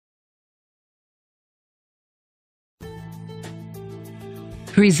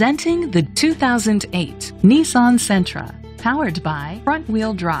Presenting the 2008 Nissan Sentra, powered by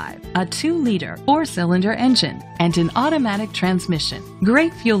front-wheel drive, a 2-liter 4-cylinder engine, and an automatic transmission.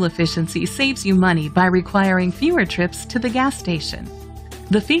 Great fuel efficiency saves you money by requiring fewer trips to the gas station.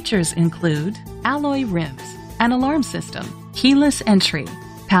 The features include alloy rims, an alarm system, keyless entry,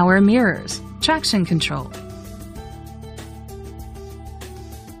 power mirrors, traction control.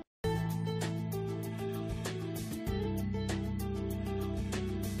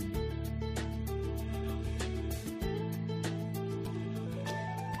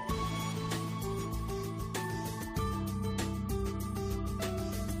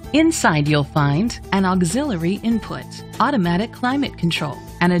 Inside you'll find an auxiliary input, automatic climate control,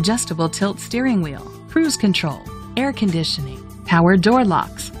 an adjustable tilt steering wheel, cruise control, air conditioning, power door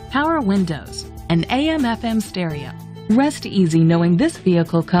locks, power windows, an AM/FM stereo. Rest easy knowing this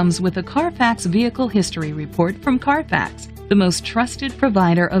vehicle comes with a Carfax Vehicle History Report from Carfax, the most trusted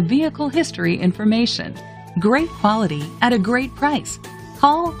provider of vehicle history information. Great quality at a great price.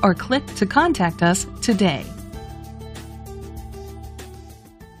 Call or click to contact us today.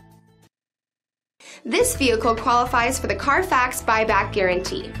 This vehicle qualifies for the Carfax Buyback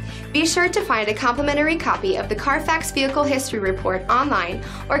Guarantee. Be sure to find a complimentary copy of the Carfax Vehicle History Report online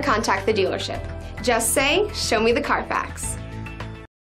or contact the dealership. Just say, "Show me the Carfax."